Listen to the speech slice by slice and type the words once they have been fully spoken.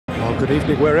Well, good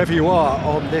evening wherever you are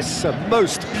on this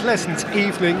most pleasant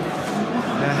evening.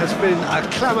 There has been a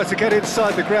clamour to get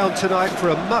inside the ground tonight for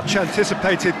a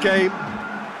much-anticipated game.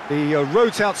 The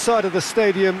roads outside of the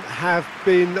stadium have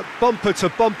been bumper to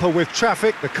bumper with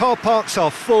traffic. The car parks are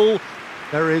full.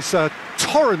 There is a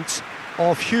torrent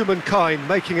of humankind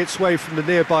making its way from the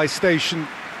nearby station,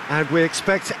 and we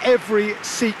expect every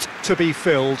seat to be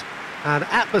filled. An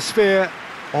atmosphere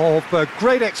of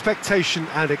great expectation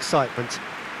and excitement.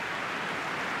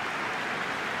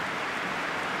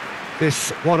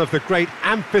 This one of the great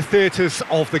amphitheatres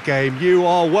of the game. You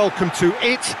are welcome to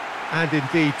it, and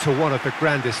indeed to one of the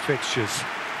grandest fixtures.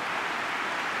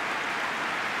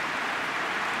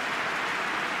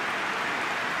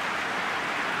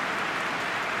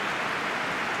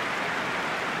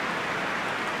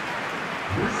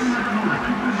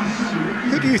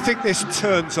 Who do you think this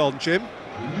turns on, Jim?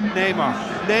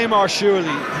 Neymar, surely.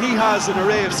 He has an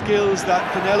array of skills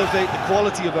that can elevate the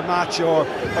quality of a match or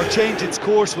change its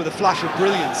course with a flash of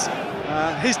brilliance.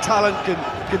 His talent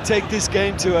can take this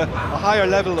game to a higher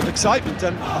level of excitement,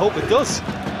 and I hope it does.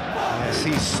 Yes,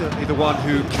 he's certainly the one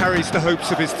who carries the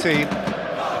hopes of his team.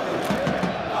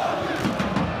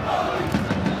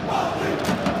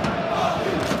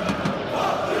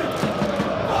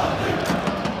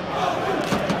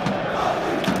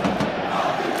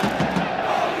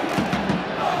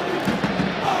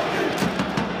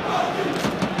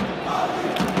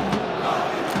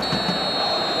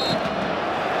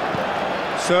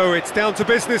 So it's down to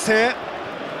business here.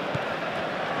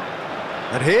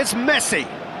 And here's Messi.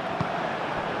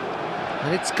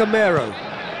 And it's Gamero.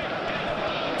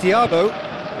 Diabo.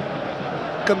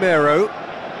 Gamero.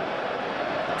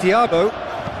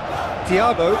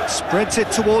 Diabo spreads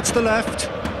it towards the left.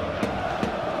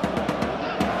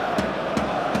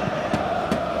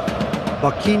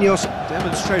 Marquinhos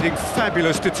demonstrating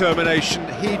fabulous determination.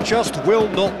 He just will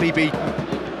not be beaten.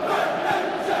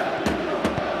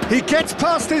 He gets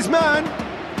past his man.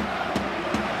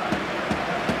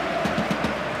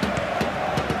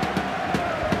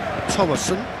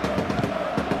 Thomason.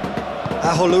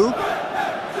 Aholu.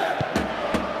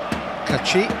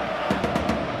 Kachi.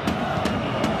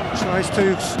 Tries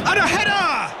to... And a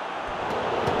header!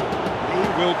 He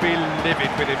will be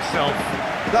livid with himself.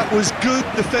 That was good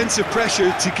defensive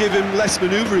pressure to give him less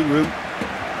manoeuvring room.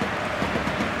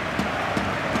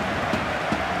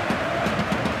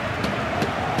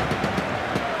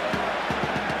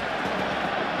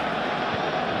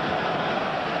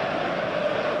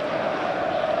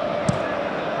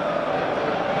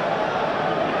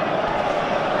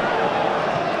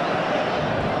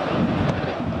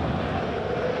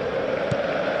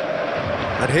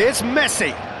 And here's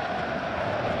Messi.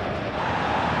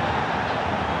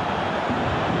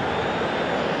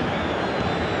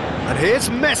 And here's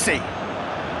Messi. A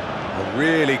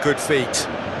really good feat.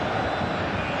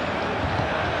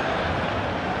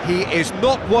 He is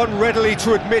not one readily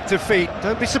to admit defeat.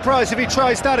 Don't be surprised if he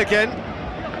tries that again.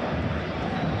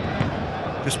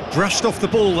 Just brushed off the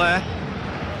ball there.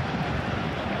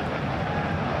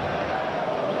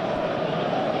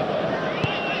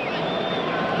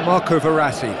 Marco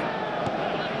Verratti.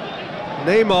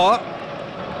 Neymar.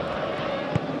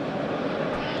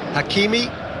 Hakimi.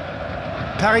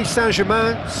 Paris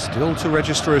Saint-Germain still to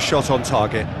register a shot on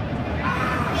target.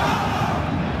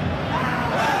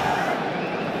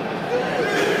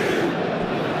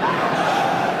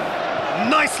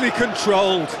 Nicely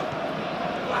controlled.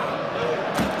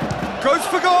 Goes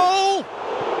for goal!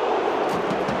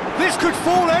 This could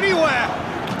fall anywhere!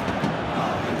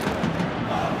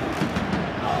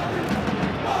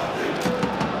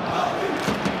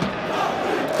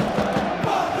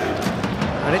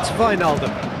 And it's Wijnaldum.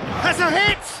 Has a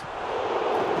hit!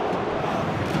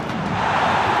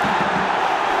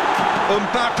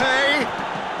 Mbappe!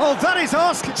 Oh, that is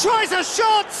asking. Tries a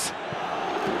shot!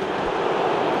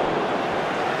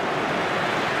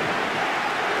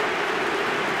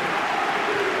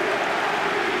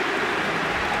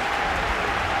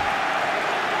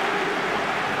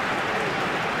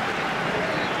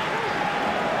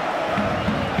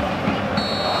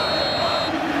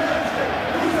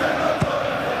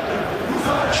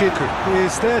 Chiku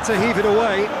is there to heave it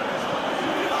away.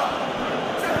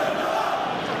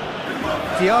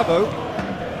 Diabo.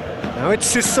 Now it's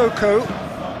Sissoko.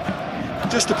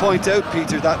 Just to point out,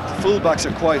 Peter, that the fullbacks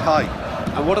are quite high.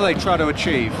 And what are they trying to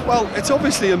achieve? Well, it's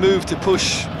obviously a move to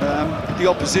push the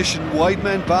opposition wide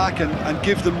men back and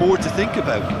give them more to think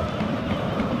about.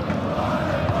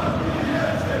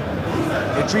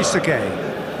 Idrissa Gueye.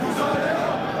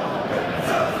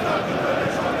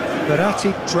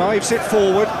 Verratti drives it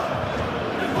forward.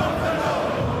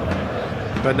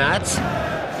 Bernat.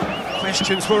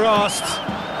 Questions were asked,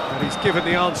 and he's given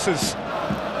the answers.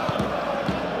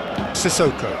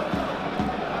 Sissoko.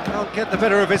 Can't get the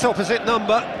better of his opposite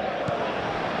number.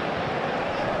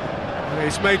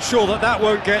 He's made sure that that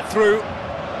won't get through.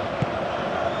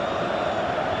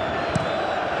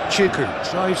 Chiku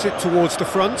drives it towards the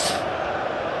front.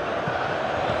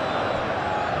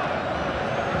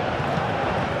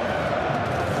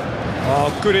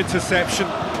 Oh, good interception.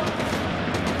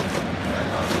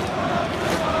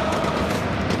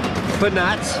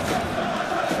 Bernat.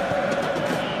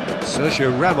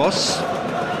 Sergio Ramos.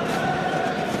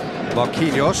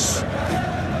 Marquinhos.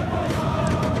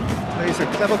 Plays a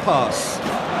clever pass.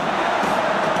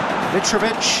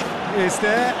 Mitrovic is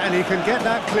there and he can get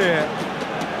that clear.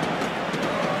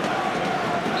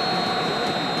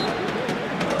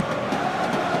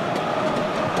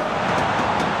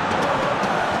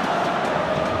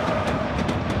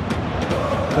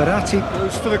 Verratti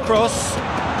goes for the cross.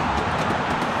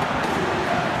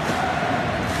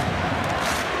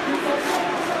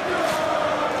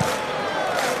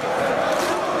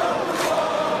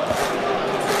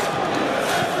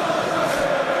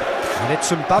 And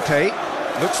it's Mbappe,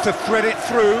 looks to thread it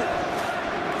through.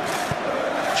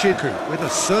 Chiku with a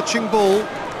searching ball.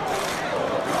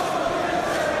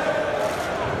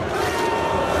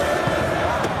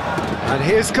 And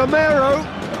here's Camero.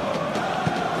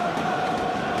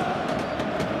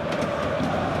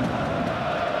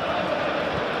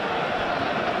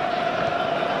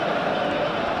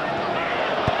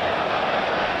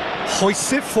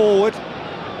 Hoists it forward.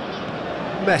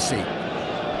 Messi.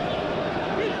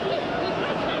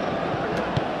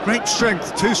 Great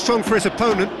strength, too strong for his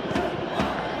opponent.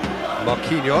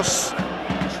 Marquinhos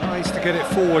tries to get it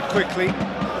forward quickly.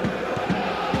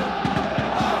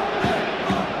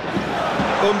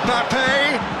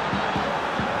 Mbappe.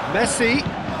 Messi.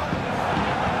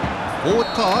 Forward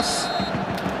pass.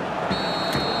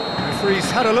 Referee's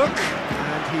had a look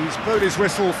and he's blown his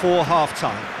whistle for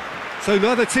half-time. So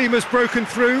neither team has broken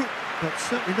through, but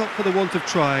certainly not for the want of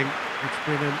trying. It's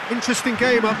been an interesting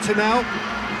game up to now,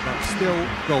 but still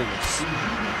goalless.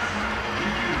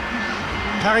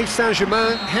 Paris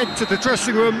Saint-Germain head to the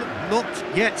dressing room, not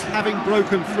yet having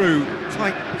broken through.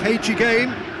 Tight, cagey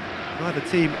game. Neither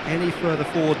team any further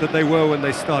forward than they were when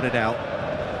they started out.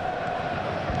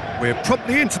 We're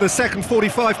promptly into the second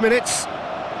 45 minutes.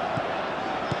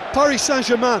 Paris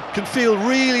Saint-Germain can feel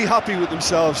really happy with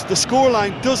themselves. The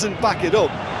scoreline doesn't back it up,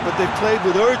 but they've played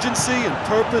with urgency and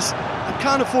purpose and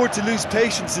can't afford to lose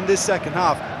patience in this second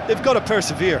half. They've got to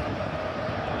persevere.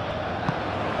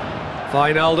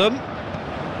 Wijnaldum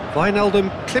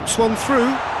clips one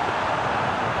through.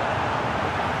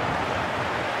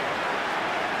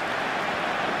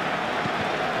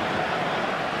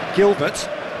 Gilbert.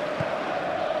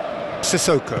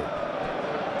 Sissoko.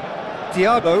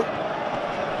 Diallo.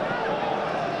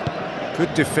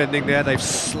 Good defending there, they've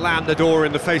slammed the door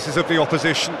in the faces of the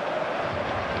opposition.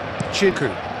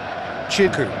 Chiku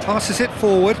passes it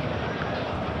forward.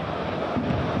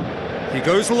 He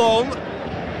goes long.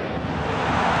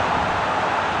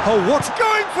 Oh, what's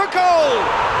going for goal?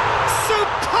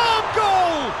 Superb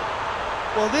goal!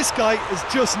 Well, this guy is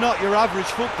just not your average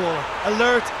footballer,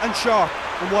 alert and sharp.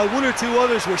 And while one or two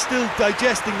others were still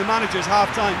digesting the manager's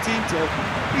half-time team talk,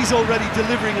 he's already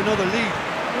delivering another lead.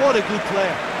 What a good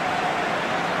player.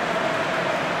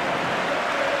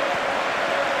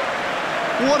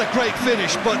 What a great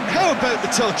finish, but how about the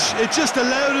touch? It just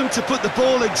allowed him to put the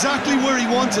ball exactly where he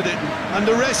wanted it, and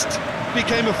the rest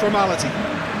became a formality.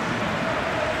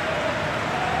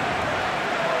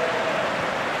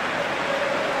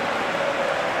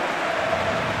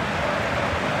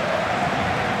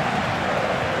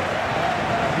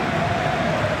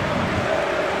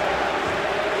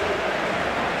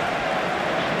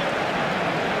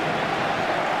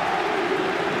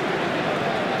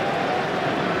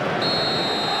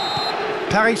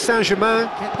 Paris Saint-Germain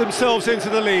get themselves into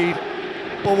the lead.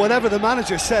 Well, whatever the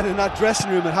manager said in that dressing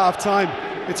room at half-time,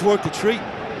 it's worked a treat.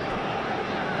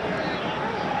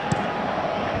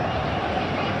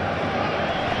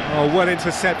 Oh, well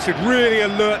intercepted, really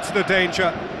alert to the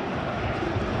danger.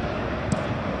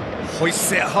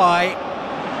 Hoists it high.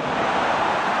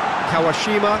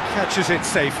 Kawashima catches it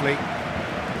safely.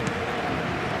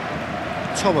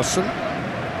 Thomason.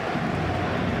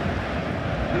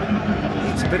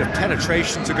 Needs a bit of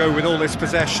penetration to go with all this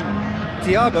possession.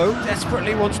 Diallo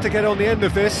desperately wants to get on the end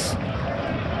of this.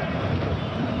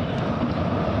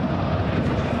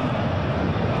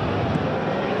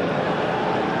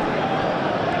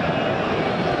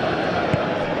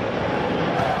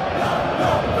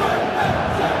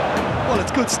 Well,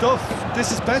 it's good stuff.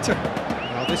 This is better.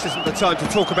 This isn't the time to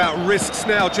talk about risks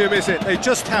now, Jim, is it? They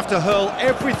just have to hurl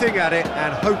everything at it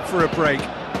and hope for a break.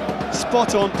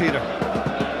 Spot on, Peter.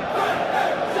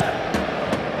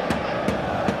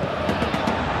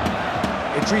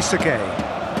 Idrissa Gueye.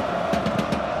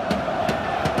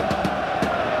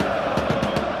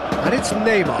 And it's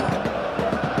Neymar.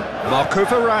 Marco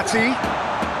Verratti.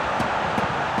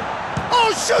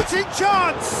 Oh, shooting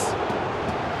chance!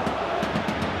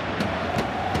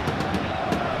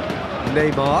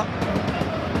 Neymar.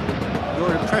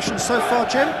 Your impression so far,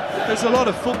 Jim? There's a lot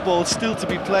of football still to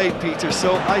be played, Peter,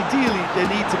 so ideally they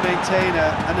need to maintain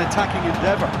an attacking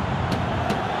endeavour.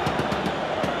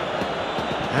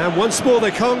 And once more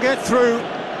they can't get through.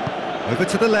 Over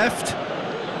to the left.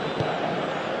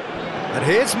 And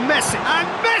here's Messi. And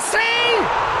Messi!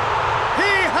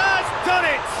 He has done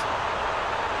it!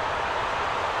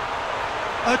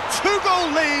 A two-goal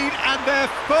lead and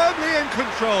they're firmly in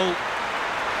control.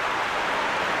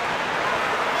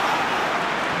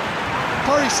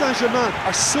 Paris Saint-Germain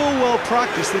are so well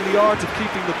practiced in the art of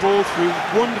keeping the ball through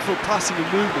wonderful passing and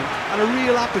movement, and a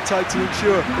real appetite to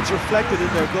ensure it's reflected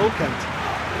in their goal count.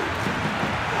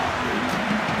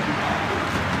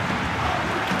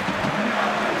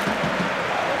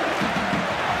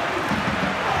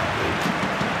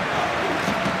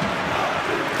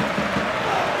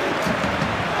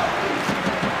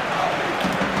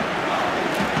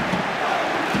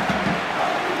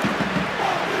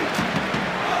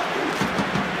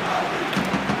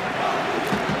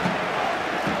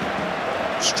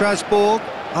 Strasbourg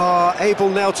are able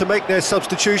now to make their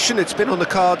substitution. It's been on the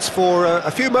cards for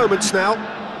a few moments now.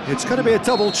 It's going to be a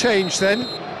double change then.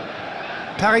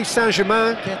 Paris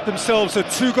Saint-Germain get themselves a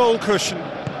two-goal cushion.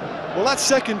 Well, that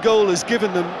second goal has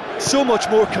given them so much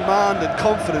more command and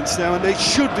confidence now, and they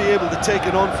should be able to take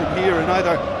it on from here and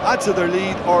either add to their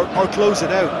lead or close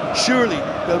it out. Surely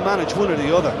they'll manage one or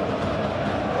the other.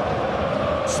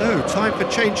 So, time for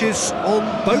changes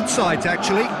on both sides,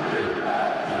 actually.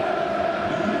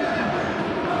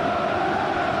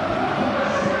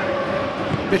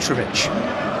 Mitrovic.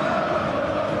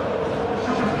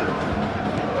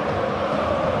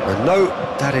 And no,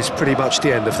 that is pretty much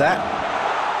the end of that.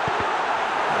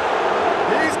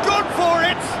 He's gone for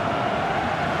it!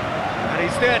 And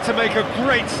he's there to make a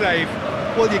great save.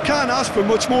 Well, you can't ask for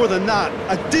much more than that.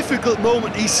 A difficult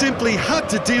moment he simply had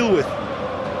to deal with.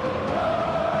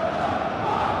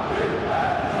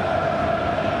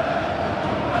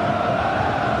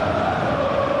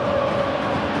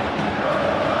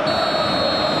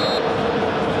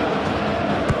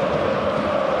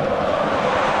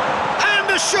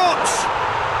 Shots!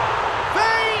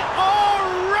 They are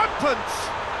rampant!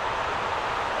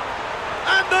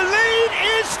 And the lead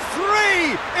is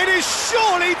 3! It is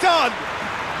surely done!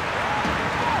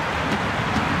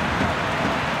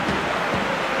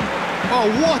 Oh,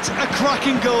 what a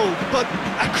cracking goal, but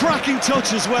a cracking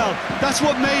touch as well. That's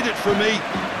what made it for me.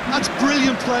 That's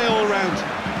brilliant play all round.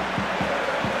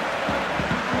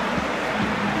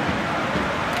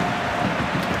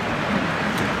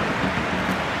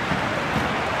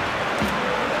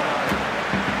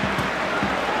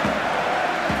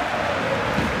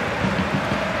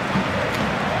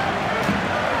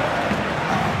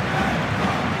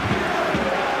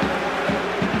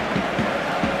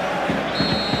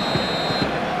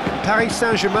 Paris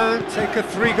Saint-Germain take a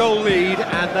 3-goal lead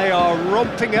and they are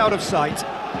romping out of sight.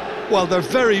 Well, they're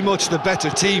very much the better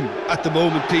team at the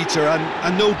moment, Peter,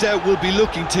 and no doubt will be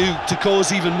looking to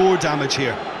cause even more damage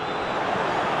here.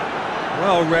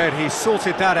 Well read, he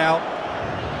sorted that out.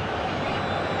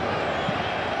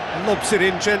 Lobs it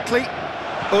in gently.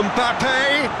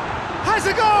 Mbappe has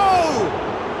a goal!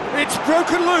 It's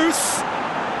broken loose.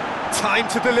 Time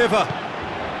to deliver.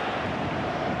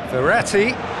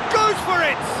 Verratti goes for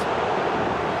it!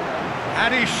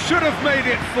 And he should have made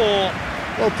it 4.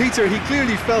 Well, Peter, he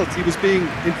clearly felt he was being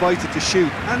invited to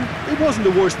shoot, and it wasn't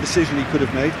the worst decision he could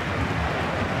have made.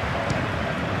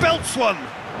 Belts one!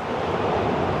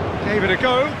 Gave it a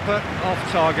go, but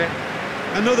off target.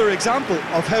 Another example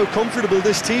of how comfortable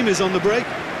this team is on the break.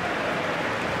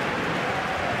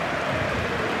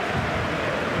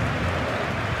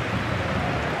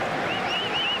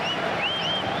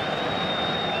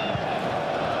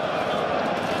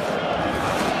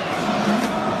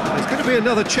 Be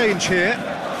another change here.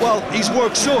 Well, he's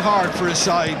worked so hard for his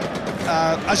side,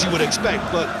 as you would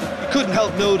expect, but you couldn't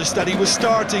help notice that he was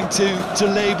starting to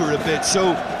labour a bit,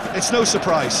 so it's no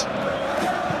surprise.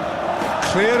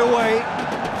 Cleared away.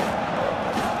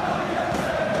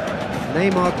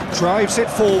 Neymar drives it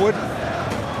forward.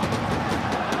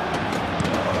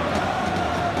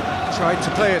 Tried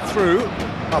to play it through.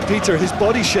 Peter, his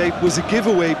body shape was a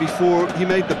giveaway before he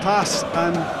made the pass,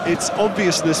 and its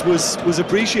obviousness was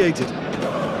appreciated.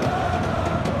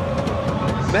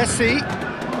 Messi.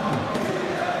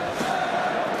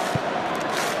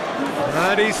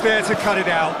 And he's there to cut it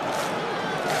out.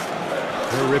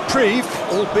 A reprieve,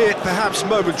 albeit perhaps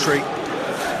momentary.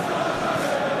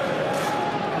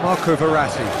 Marco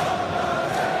Verratti.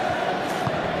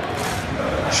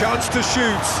 Chance to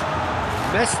shoot.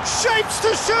 Messi shapes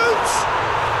to shoot!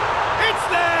 It's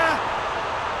there!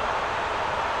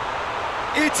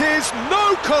 It is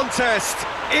no contest.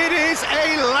 It is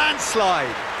a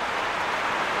landslide.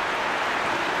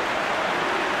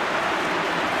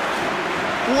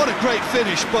 What a great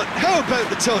finish, but how about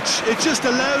the touch? It just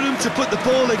allowed him to put the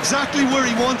ball exactly where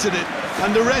he wanted it,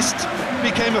 and the rest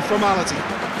became a formality.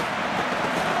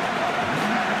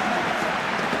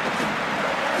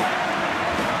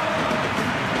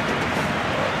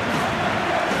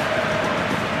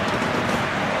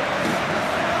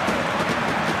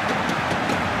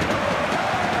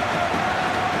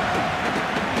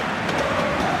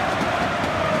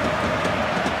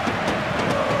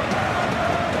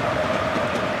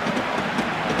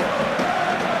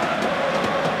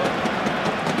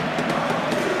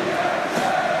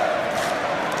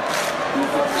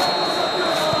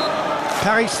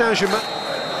 Paris Saint-Germain.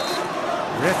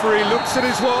 Referee looks at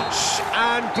his watch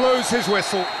and blows his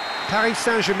whistle. Paris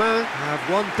Saint-Germain have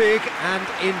won big and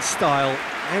in style.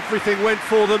 Everything went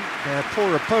for them. Their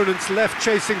poor opponents left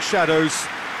chasing shadows.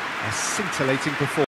 A scintillating performance.